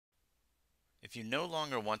If you no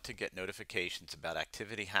longer want to get notifications about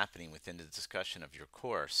activity happening within the discussion of your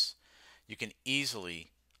course, you can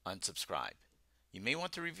easily unsubscribe. You may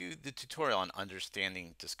want to review the tutorial on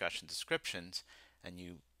understanding discussion descriptions, and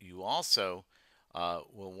you also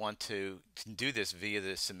will want to do this via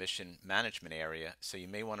the submission management area, so you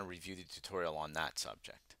may want to review the tutorial on that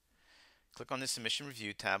subject. Click on the Submission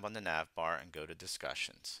Review tab on the nav bar and go to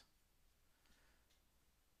Discussions.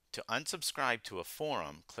 To unsubscribe to a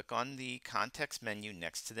forum, click on the context menu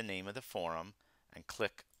next to the name of the forum and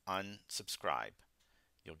click Unsubscribe.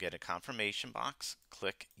 You'll get a confirmation box.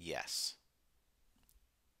 Click Yes.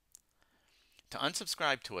 To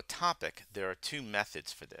unsubscribe to a topic, there are two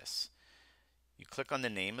methods for this. You click on the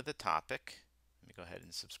name of the topic. Let me go ahead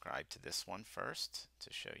and subscribe to this one first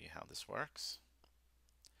to show you how this works.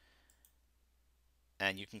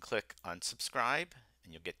 And you can click Unsubscribe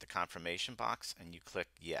and you'll get the confirmation box and you click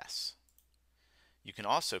Yes. You can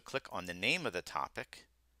also click on the name of the topic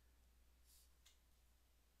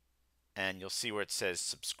and you'll see where it says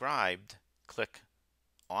subscribed. Click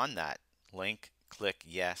on that link, click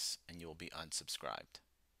Yes, and you will be unsubscribed.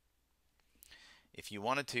 If you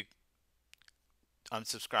wanted to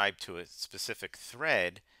unsubscribe to a specific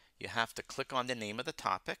thread, you have to click on the name of the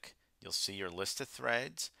topic. You'll see your list of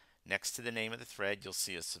threads. Next to the name of the thread, you'll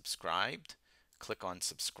see a subscribed. Click on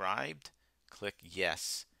subscribed, click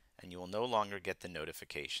Yes, and you will no longer get the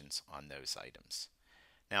notifications on those items.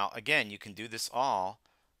 Now again, you can do this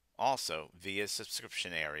also via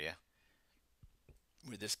subscription area,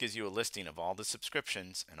 where this gives you a listing of all the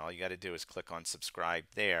subscriptions, and all you got to do is click on subscribe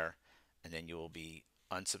there, and then you will be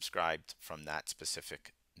unsubscribed from that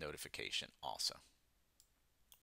specific notification also.